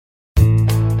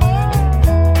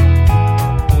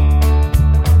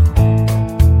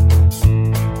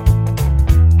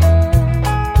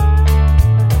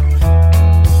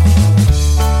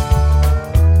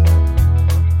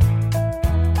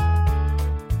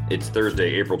It's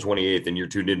Thursday, April 28th, and you're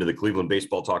tuned into the Cleveland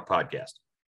Baseball Talk podcast.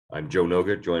 I'm Joe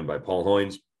Noga, joined by Paul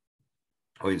Hoynes.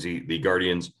 Hoynes, the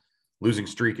Guardians' losing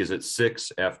streak is at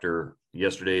 6 after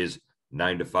yesterday's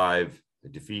 9-5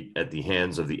 defeat at the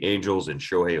hands of the Angels and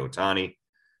Shohei Ohtani.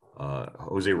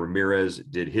 Jose Ramirez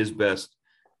did his best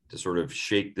to sort of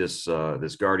shake this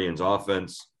Guardians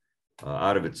offense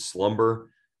out of its slumber.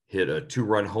 Hit a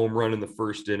 2-run home run in the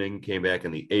first inning, came back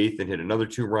in the 8th and hit another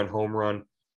 2-run home run.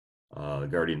 The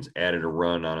Guardians added a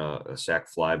run on a sac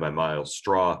fly by Miles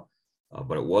Straw,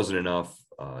 but it wasn't enough.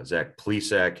 Zach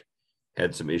Plesac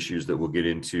had some issues that we'll get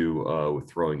into with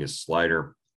throwing his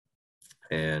slider,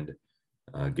 and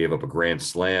gave up a grand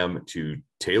slam to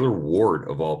Taylor Ward,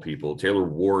 of all people. Taylor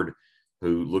Ward,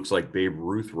 who looks like Babe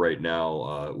Ruth right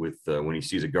now with when he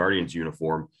sees a Guardians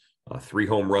uniform. 3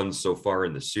 home runs so far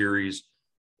in the series,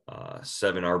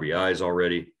 7 RBIs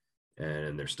already,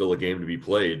 and there's still a game to be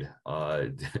played.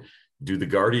 Do the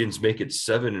Guardians make it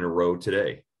 7 in a row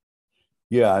today?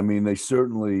 Yeah, I mean, they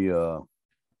certainly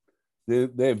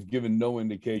they've given no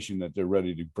indication that they're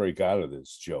ready to break out of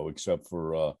this, Joe, except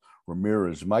for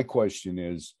Ramirez. My question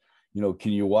is,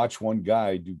 can you watch one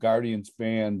guy? Do Guardians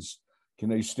fans, can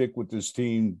they stick with this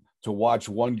team to watch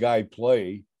one guy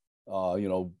play,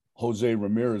 Jose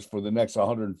Ramirez for the next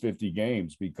 150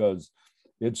 games? Because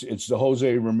it's the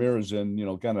Jose Ramirez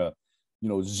and, kind of,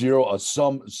 zero,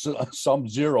 some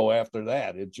zero after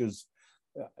that. It just,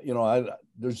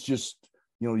 there's just,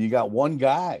 you got one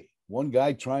guy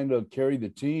trying to carry the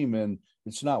team, and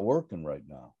it's not working right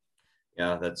now.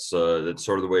 Yeah, that's sort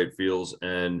of the way it feels.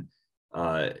 And,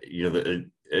 at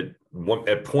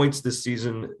points this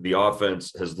season, the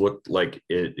offense has looked like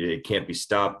it can't be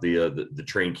stopped. The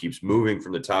train keeps moving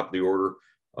from the top of the order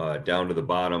down to the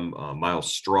bottom.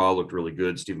 Miles Straw looked really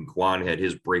good. Stephen Kwan had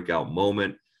his breakout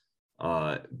moment.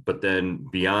 But then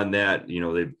beyond that,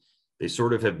 they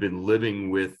sort of have been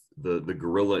living with the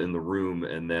gorilla in the room,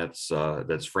 and that's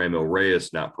Franmil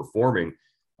Reyes not performing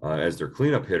as their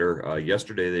cleanup hitter.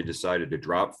 Yesterday, they decided to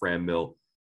drop Franmil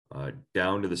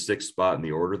down to the 6th spot in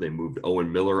the order. They moved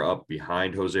Owen Miller up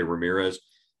behind Jose Ramirez.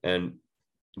 And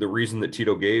the reason that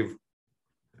Tito gave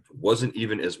wasn't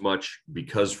even as much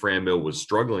because Franmil was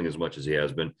struggling as much as he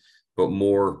has been, but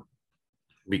more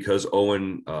because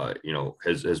Owen,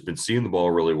 has been seeing the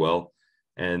ball really well,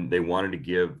 and they wanted to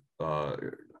give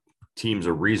teams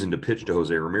a reason to pitch to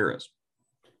Jose Ramirez.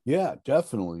 Yeah,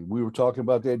 definitely. We were talking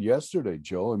about that yesterday,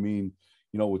 Joe. I mean,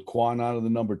 with Kwan out of the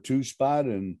number 2 spot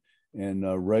and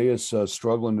Reyes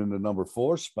struggling in the number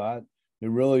 4 spot, they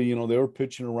really, they were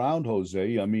pitching around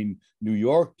Jose. I mean, New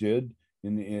York did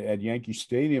at Yankee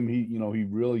Stadium. He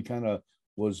really kind of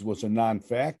was a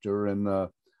non-factor, and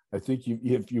I think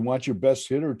if you want your best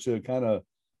hitter to kind of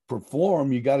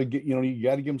perform, you got to give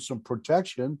him some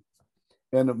protection.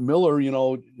 And Miller,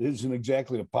 isn't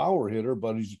exactly a power hitter,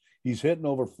 but he's hitting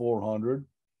over 400,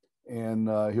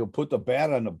 and he'll put the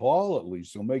bat on the ball at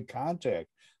least. He'll make contact.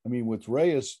 I mean, with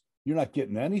Reyes, you're not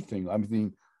getting anything. I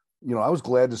mean, I was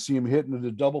glad to see him hitting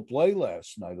the double play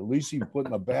last night. At least he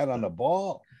putting the bat on the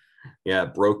ball. Yeah,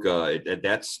 it broke.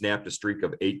 That snapped a streak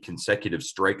of 8 consecutive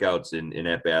strikeouts in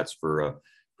at bats for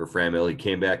Franmil. He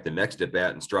came back the next at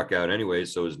bat and struck out anyway.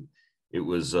 So it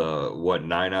was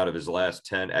 9 out of his last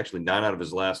 10, actually 9 out of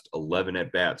his last 11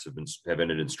 at bats have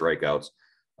ended in strikeouts.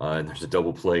 And there's a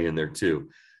double play in there too.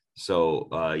 So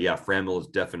Franmil is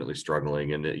definitely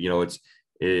struggling, and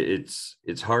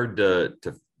it's hard to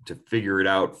figure it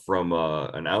out from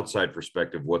an outside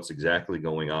perspective what's exactly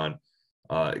going on,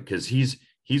 because he's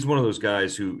one of those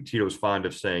guys who Tito's fond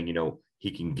of saying, he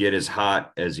can get as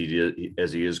hot as he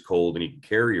is cold, and he can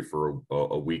carry you for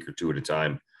a week or 2 at a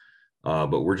time.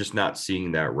 But we're just not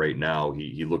seeing that right now.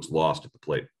 He looks lost at the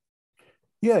plate.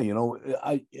 Yeah,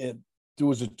 there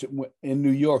was in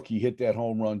New York, he hit that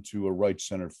home run to a right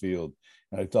center field,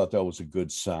 and I thought that was a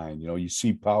good sign. You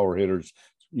see power hitters,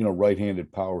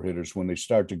 right-handed power hitters, when they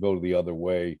start to go the other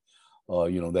way,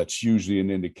 that's usually an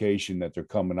indication that they're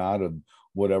coming out of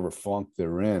whatever funk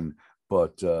they're in.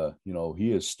 But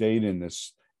he has stayed in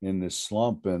this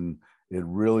slump, and it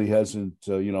really hasn't.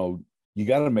 You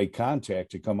got to make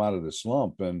contact to come out of the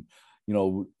slump. And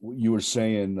you were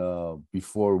saying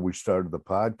before we started the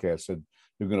podcast that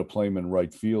they're going to play him in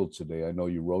right field today. I know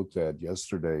you wrote that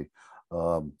yesterday.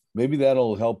 Maybe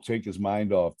that'll help take his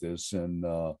mind off this, and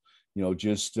he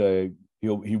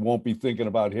won't be thinking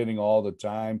about hitting all the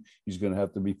time. He's going to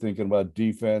have to be thinking about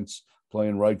defense,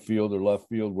 playing right field or left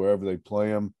field, wherever they play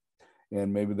him.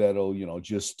 And maybe that'll,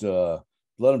 just let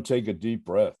him take a deep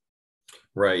breath.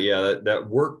 Right. Yeah, that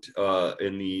worked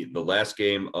in the last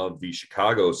game of the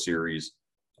Chicago series.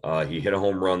 He hit a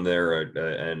home run there,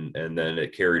 and then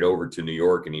it carried over to New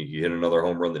York, and he hit another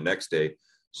home run the next day.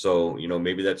 So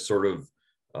maybe that's sort of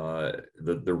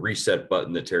the reset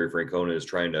button that Terry Francona is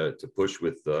trying to push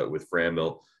with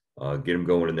Franmil, get him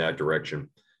going in that direction.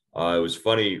 It was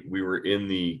funny. We were in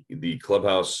the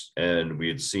clubhouse, and we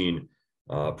had seen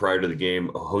prior to the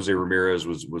game, Jose Ramirez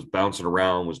was bouncing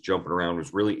around, was jumping around,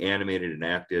 was really animated and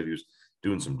active. He was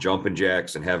doing some jumping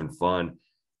jacks and having fun.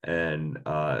 And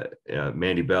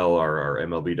Mandy Bell, our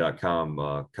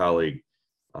MLB.com colleague,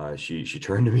 she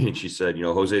turned to me and she said,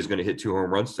 Jose is going to hit 2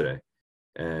 home runs today.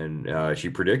 And she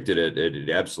predicted it. It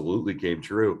absolutely came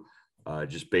true,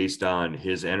 just based on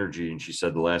his energy. And she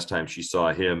said the last time she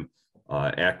saw him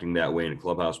acting that way in a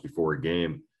clubhouse before a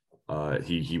game,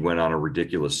 he went on a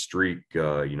ridiculous streak,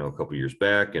 a couple years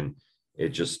back, and it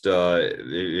just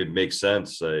it makes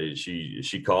sense.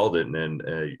 She called it,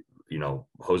 and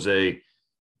Jose,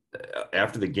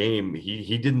 after the game,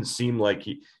 he didn't seem like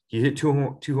he hit two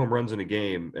home runs in a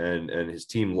game, and his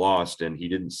team lost, and he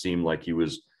didn't seem like he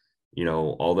was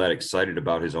all that excited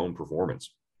about his own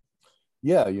performance.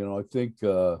 Yeah, I think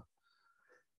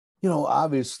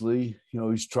obviously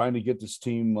he's trying to get this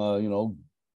team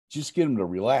just get him to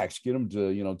relax, get him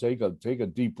to take a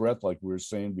deep breath, like we were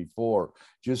saying before,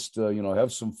 just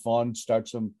have some fun, start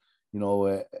some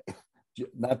not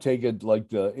take it like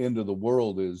the end of the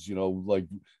world is, like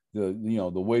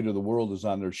the weight of the world is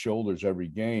on their shoulders every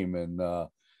game. And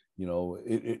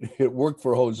it worked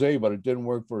for Jose, but it didn't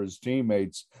work for his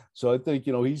teammates. So I think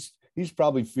he's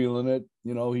probably feeling it.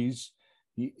 He knows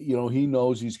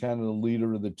he's kind of the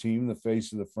leader of the team, the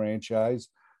face of the franchise,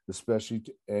 especially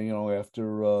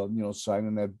after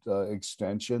signing that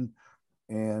extension.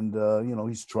 And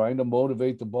he's trying to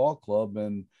motivate the ball club.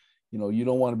 And you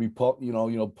don't want to be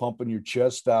pumping your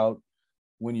chest out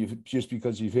when just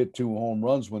because you've hit 2 home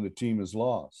runs when the team is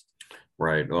lost.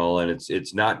 Right. Well, and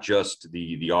it's not just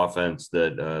the offense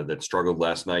that struggled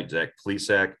last night. Zach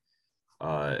Plesac,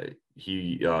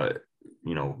 he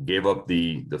gave up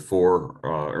the 4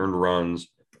 earned runs.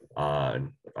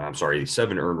 I'm sorry,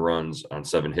 7 earned runs on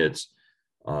 7 hits.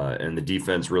 And the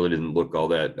defense really didn't look all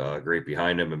that great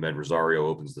behind him. Ahmed Rosario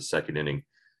opens the 2nd inning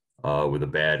with a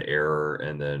bad error,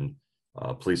 and then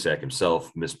Plesac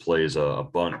himself misplays a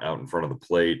bunt out in front of the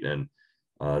plate, and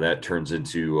that turns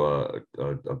into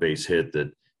a base hit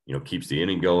that keeps the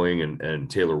inning going. And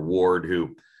Taylor Ward,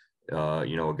 who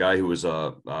a guy who was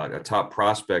a top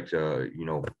prospect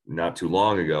not too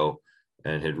long ago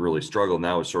and had really struggled,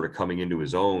 now is sort of coming into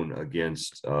his own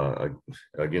against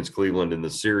Cleveland in the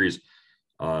series.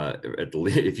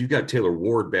 If you've got Taylor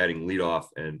Ward batting leadoff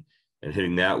and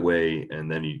hitting that way, and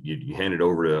then you hand it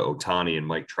over to Ohtani and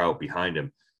Mike Trout behind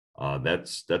him,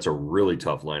 that's a really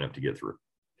tough lineup to get through.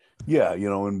 Yeah,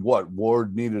 and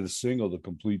Ward needed a single to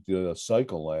complete the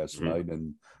cycle last night,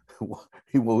 and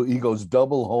he goes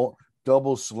double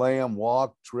slam,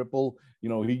 walk, triple.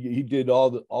 He did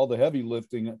all the heavy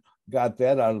lifting, got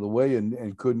that out of the way,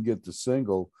 and couldn't get the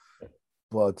single.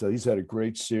 But he's had a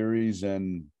great series,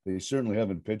 and they certainly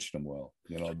haven't pitched him well.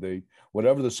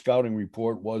 Whatever the scouting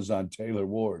report was on Taylor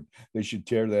Ward, they should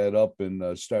tear that up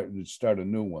and start a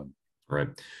new one. Right.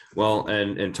 Well,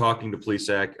 and talking to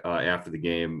Plesac after the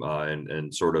game,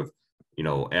 and sort of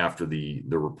after the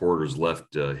reporters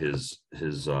left his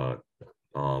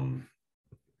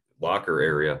locker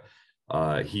area,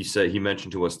 he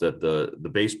mentioned to us that the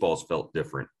baseballs felt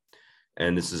different.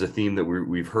 And this is a theme that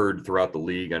we've heard throughout the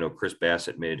league. I know Chris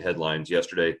Bassett made headlines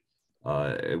yesterday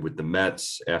with the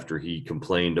Mets after he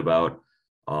complained about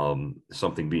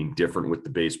something being different with the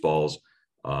baseballs.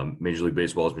 Major League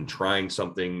Baseball has been trying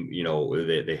something.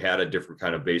 They had a different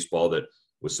kind of baseball that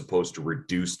was supposed to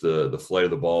reduce the flight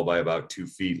of the ball by about 2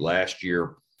 feet last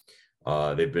year.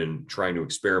 They've been trying to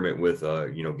experiment with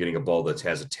getting a ball that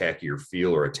has a tackier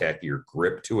feel or a tackier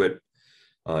grip to it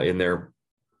in there.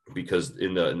 Because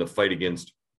in the fight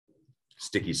against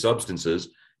sticky substances,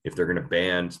 if they're going to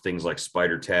ban things like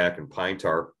spider tack and pine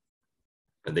tar,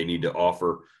 and they need to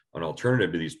offer an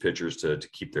alternative to these pitchers to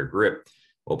keep their grip.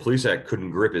 Well, Plesac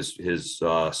couldn't grip his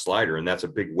slider, and that's a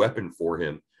big weapon for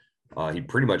him. He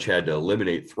pretty much had to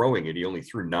eliminate throwing it. He only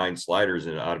threw 9 sliders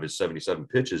out of his 77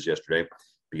 pitches yesterday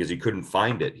because he couldn't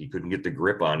find it. He couldn't get the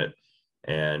grip on it.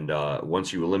 And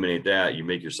once you eliminate that, you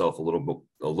make yourself a little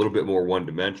bit more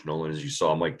one-dimensional. And as you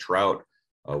saw, Mike Trout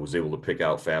was able to pick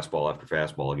out fastball after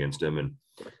fastball against him. And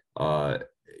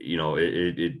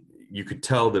you could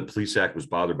tell that Plesac was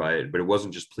bothered by it, but it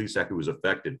wasn't just Plesac who was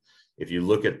affected. If you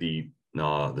look at the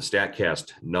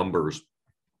StatCast numbers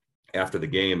after the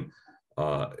game,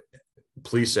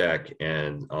 Plesac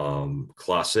and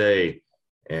Clase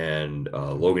and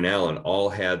Logan Allen all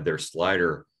had their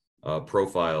slider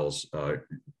profiles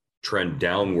trend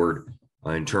downward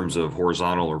in terms of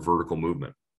horizontal or vertical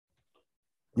movement.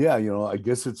 Yeah, I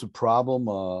guess it's a problem.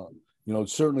 It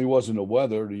certainly wasn't the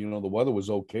weather. The weather was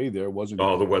okay there. It wasn't.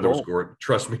 Oh, the weather was gorgeous.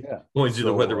 Trust me. Yeah.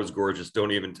 The weather was gorgeous.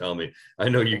 Don't even tell me. I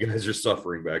know you guys are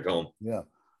suffering back home. Yeah.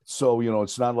 So,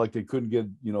 it's not like they couldn't get,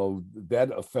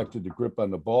 that affected the grip on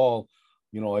the ball.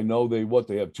 I know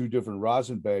they have two different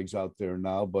rosin bags out there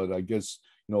now, but I guess,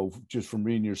 just from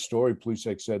reading your story,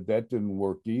 Plesac said that didn't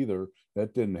work either.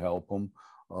 That didn't help them.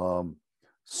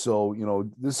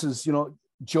 So, this is,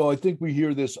 Joe, I think we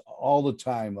hear this all the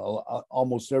time,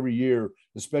 almost every year,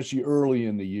 especially early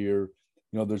in the year.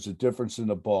 There's a difference in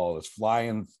the ball. It's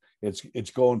flying.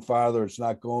 It's going farther. It's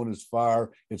not going as far.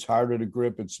 It's harder to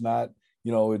grip. It's not,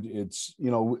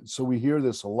 so we hear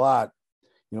this a lot,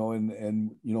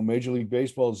 and Major League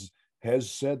Baseball has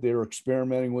said they're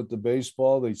experimenting with the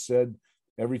baseball. They said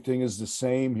everything is the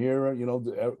same here.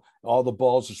 All the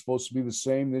balls are supposed to be the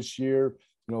same this year,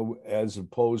 as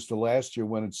opposed to last year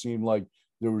when it seemed like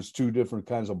there was two different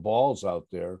kinds of balls out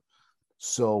there.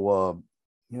 So,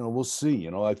 we'll see.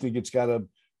 I think it's got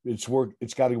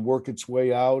to work its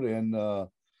way out. And,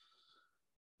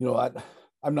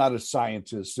 I'm not a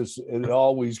scientist. It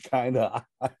always kind of.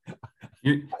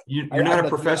 You're not a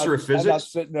professor of physics? I'm not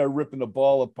sitting there ripping the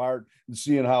ball apart and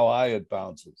seeing how high it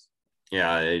bounces.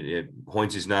 Yeah,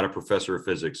 Hoynes not a professor of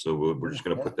physics, so we're just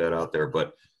going to put that out there.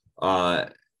 But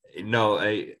no,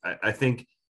 I think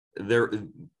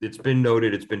it's been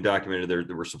noted, it's been documented.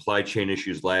 There were supply chain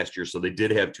issues last year, so they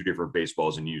did have two different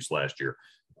baseballs in use last year.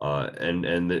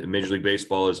 And the Major League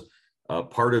Baseball is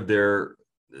part of the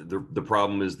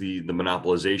problem is the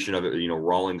monopolization of it.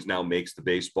 Rawlings now makes the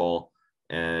baseball,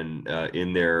 and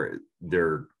in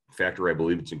their factory, I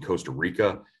believe it's in Costa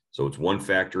Rica. So it's one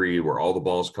factory where all the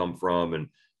balls come from. And,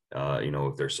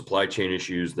 if there's supply chain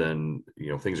issues, then,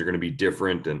 things are going to be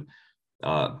different. And,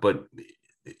 but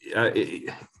the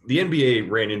NBA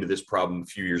ran into this problem a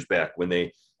few years back when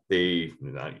they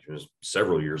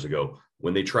several years ago,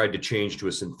 when they tried to change to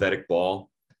a synthetic ball,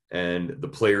 and the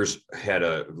players had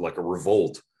a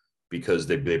revolt because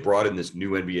they brought in this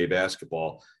new NBA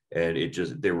basketball, and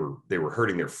they were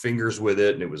hurting their fingers with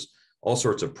it, and it was all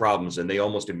sorts of problems, and they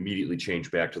almost immediately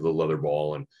changed back to the leather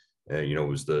ball, and it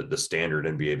was the standard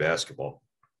NBA basketball.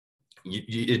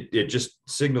 It just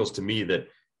signals to me that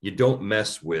you don't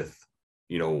mess with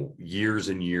years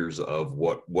and years of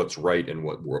what's right and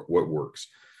what works.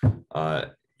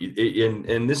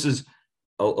 And this is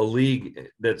a league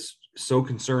that's so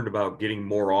concerned about getting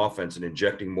more offense and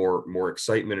injecting more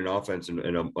excitement and offense and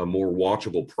a more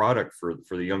watchable product for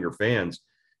the younger fans.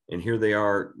 And here they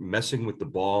are messing with the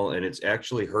ball, and it's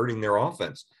actually hurting their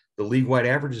offense. The league-wide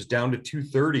average is down to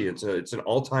 230. It's an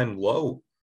all-time low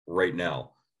right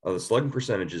now. The slugging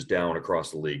percentage is down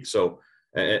across the league. So,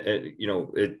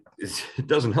 it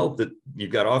doesn't help that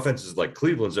you've got offenses like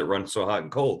Cleveland's that run so hot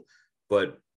and cold.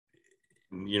 But,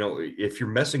 if you're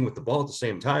messing with the ball at the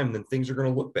same time, then things are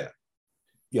going to look bad.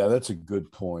 Yeah, that's a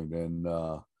good point. And,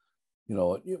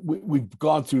 we've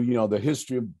gone through, the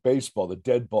history of baseball, the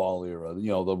dead ball era,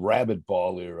 the rabbit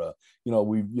ball era.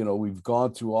 We've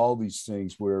gone through all these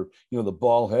things where, the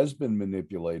ball has been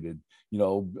manipulated,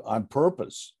 on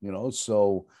purpose,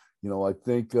 So, I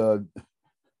think,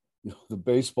 the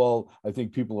baseball, I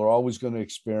think people are always going to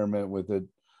experiment with it.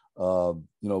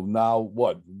 Now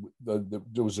what?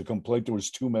 There was a complaint there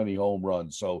was too many home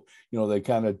runs. So, they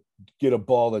kind of get a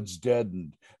ball that's dead,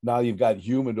 and now you've got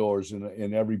humidors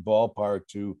in every ballpark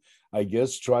to, I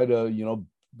guess, try to,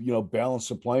 balance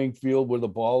the playing field where the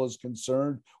ball is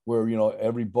concerned, where,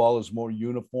 every ball is more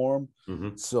uniform.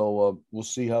 Mm-hmm. So we'll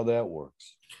see how that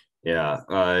works. Yeah.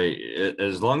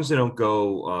 As long as they don't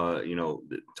go,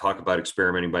 talk about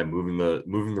experimenting by moving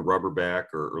the rubber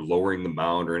back or lowering the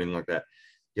mound or anything like that.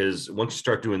 Because once you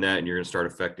start doing that and you're going to start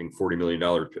affecting $40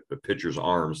 million pitchers'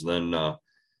 arms, then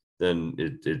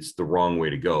it's the wrong way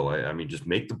to go. I mean, just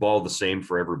make the ball the same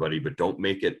for everybody, but don't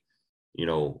make it,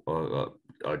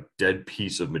 a dead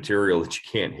piece of material that you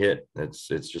can't hit. It's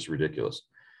just ridiculous.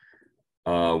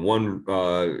 One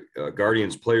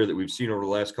Guardians player that we've seen over the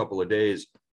last couple of days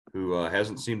who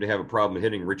hasn't seemed to have a problem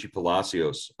hitting, Richie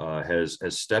Palacios, has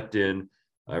stepped in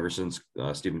ever since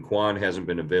Stephen Kwan hasn't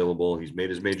been available. He's made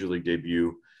his major league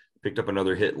debut, picked up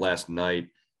another hit last night,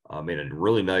 made a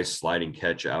really nice sliding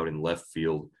catch out in left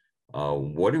field.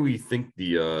 What do we think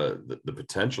the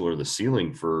potential or the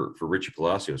ceiling for Richie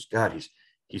Palacios? God,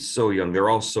 he's so young. They're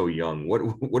all so young.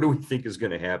 What do we think is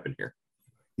going to happen here?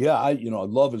 Yeah, I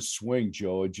love his swing,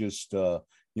 Joe. It just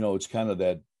it's kind of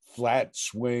that flat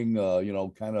swing.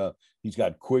 Kind of he's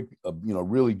got quick,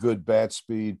 really good bat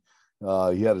speed.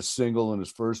 He had a single in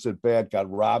his first at bat, got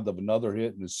robbed of another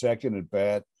hit in his second at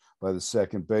bat by the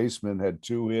second baseman, had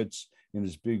 2 hits in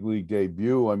his big league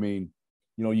debut. I mean,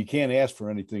 you can't ask for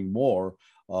anything more.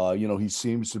 He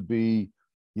seems to be,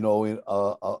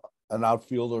 an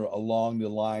outfielder along the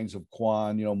lines of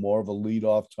Quan, more of a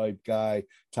leadoff type guy,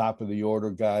 top of the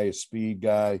order guy, a speed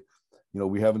guy.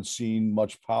 We haven't seen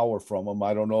much power from him.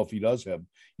 I don't know if he does have,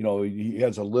 he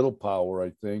has a little power,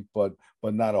 I think, but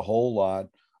not a whole lot.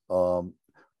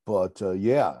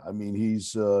 Yeah, I mean,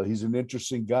 he's an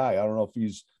interesting guy. I don't know if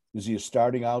is he a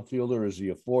starting outfielder? Is he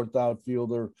a fourth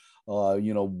outfielder? Is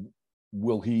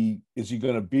he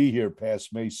going to be here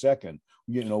past May 2nd?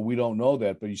 We don't know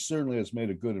that, but he certainly has made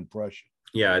a good impression.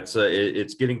 Yeah,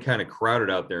 it's getting kind of crowded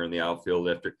out there in the outfield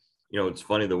after, it's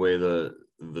funny the way the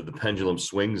pendulum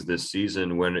swings this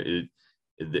season. When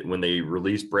they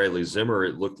released Bradley Zimmer,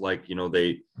 it looked like,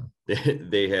 they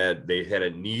had a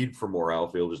need for more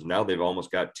outfielders, and now they've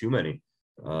almost got too many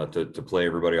to play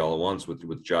everybody all at once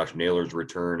with Josh Naylor's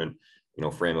return and,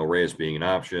 Franmil Reyes being an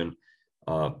option.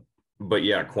 But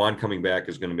yeah, Quan coming back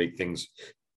is going to make things,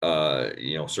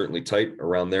 certainly tight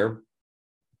around there.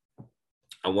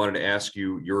 I wanted to ask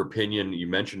you your opinion. You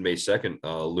mentioned May 2nd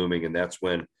looming, and that's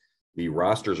when the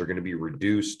rosters are going to be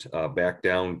reduced back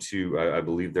down to, I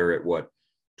believe they're at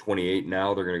 28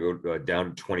 now. They're going to go down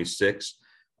to 26,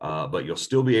 but you'll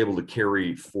still be able to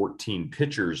carry 14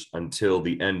 pitchers until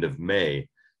the end of May.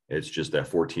 It's just that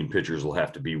 14 pitchers will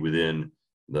have to be within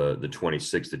the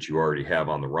 26 that you already have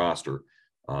on the roster.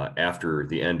 After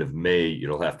the end of May,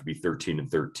 it'll have to be 13 and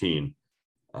 13.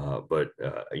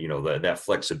 That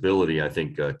flexibility, I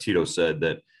think Tito said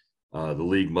that the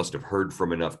league must have heard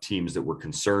from enough teams that were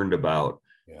concerned about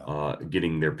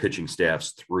getting their pitching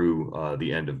staffs through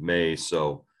the end of May.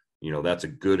 So, that's a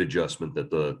good adjustment that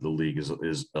the league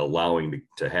is allowing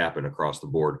to happen across the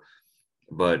board.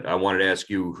 But I wanted to ask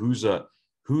you,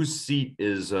 whose seat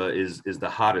is the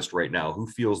hottest right now? Who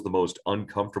feels the most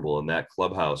uncomfortable in that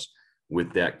clubhouse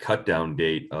with that cut down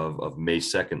date of May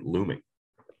 2nd looming?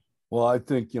 Well, I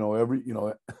think, you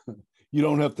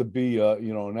don't have to be,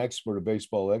 an expert, a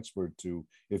baseball expert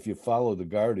if you follow the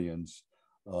Guardians,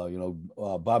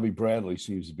 Bobby Bradley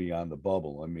seems to be on the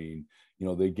bubble. I mean,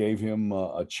 they gave him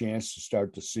a chance to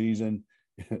start the season.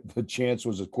 The chance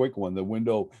was a quick one. The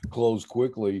window closed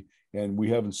quickly, and we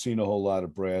haven't seen a whole lot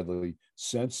of Bradley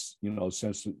since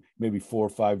maybe 4 or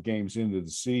 5 games into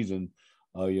the season.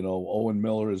 Owen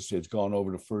Miller has gone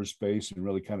over to first base and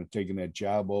really kind of taken that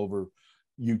job over.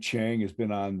 Yu Chang has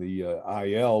been on the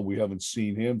IL. We haven't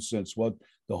seen him since the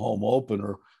home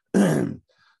opener.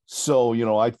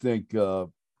 So, I think,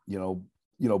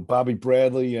 Bobby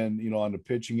Bradley and, on the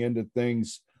pitching end of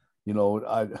things,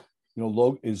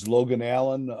 is Logan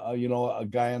Allen, a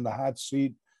guy on the hot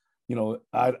seat?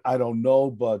 I don't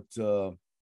know, but,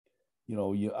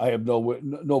 I have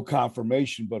no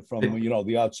confirmation, but from,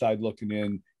 the outside looking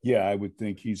in, yeah, I would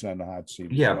think he's on the hot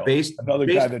seat. Yeah. Another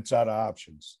guy that's out of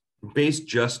options. Based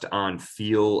just on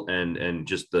feel and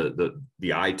just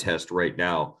the eye test right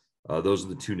now, those are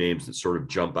the 2 names that sort of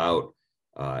jump out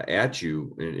at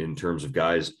you in terms of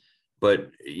guys.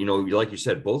 But like you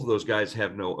said, both of those guys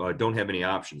don't have any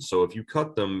options. So if you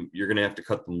cut them, you're going to have to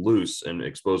cut them loose and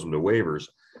expose them to waivers.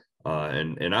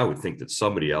 And I would think that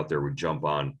somebody out there would jump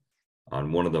on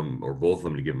one of them or both of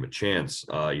them to give them a chance.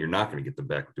 You're not going to get them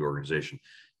back with the organization.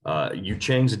 Yu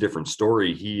Chang's a different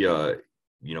story.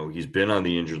 He's been on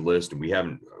the injured list, and we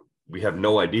have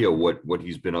no idea what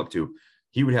he's been up to.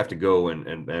 He would have to go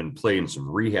and play in some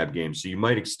rehab games. So you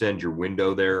might extend your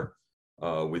window there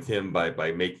with him by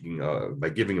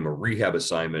giving him a rehab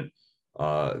assignment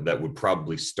that would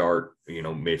probably start,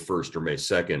 May 1st or May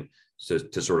 2nd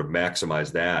to sort of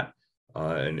maximize that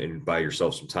and buy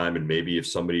yourself some time. And maybe if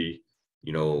somebody,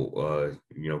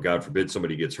 God forbid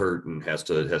somebody gets hurt and has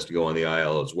to go on the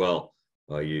IL as well,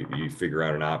 you figure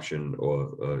out an option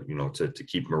or, to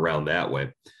keep them around that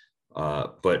way.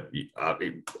 But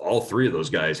all 3 of those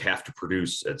guys have to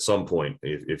produce at some point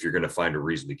if you're going to find a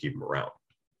reason to keep them around.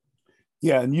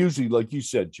 Yeah. And usually, like you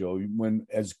said, Joe,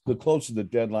 as the closer the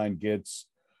deadline gets,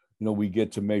 we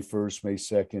get to May 1st, May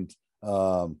 2nd,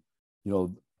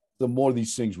 the more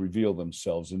these things reveal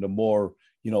themselves and the more,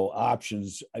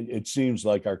 options it seems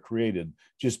like are created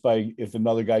just by if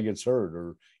another guy gets hurt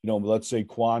or, let's say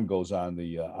Quan goes on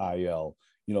the IL,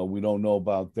 we don't know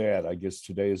about that. I guess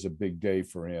today is a big day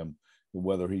for him,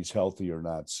 whether he's healthy or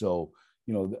not. So,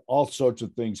 all sorts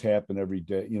of things happen every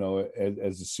day,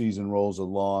 as the season rolls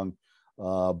along.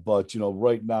 But,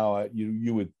 right now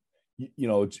you would,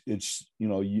 it's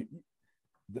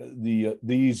the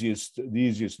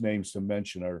easiest names to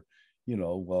mention are,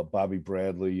 Bobby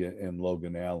Bradley and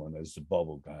Logan Allen as the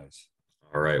bubble guys.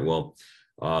 All right. Well,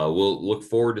 we'll look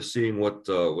forward to seeing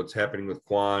what's happening with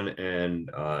Quan and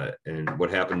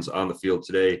what happens on the field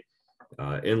today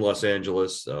in Los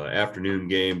Angeles. Afternoon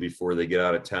game before they get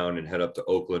out of town and head up to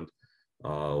Oakland.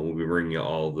 We'll be bringing you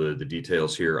all the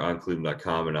details here on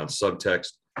Cleveland.com and on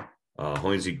Subtext.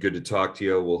 Hoynesy, good to talk to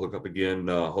you. We'll hook up again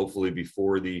hopefully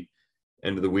before the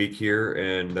end of the week here,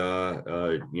 and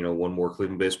one more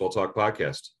Cleveland Baseball Talk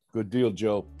podcast. Good deal,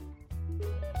 Joe.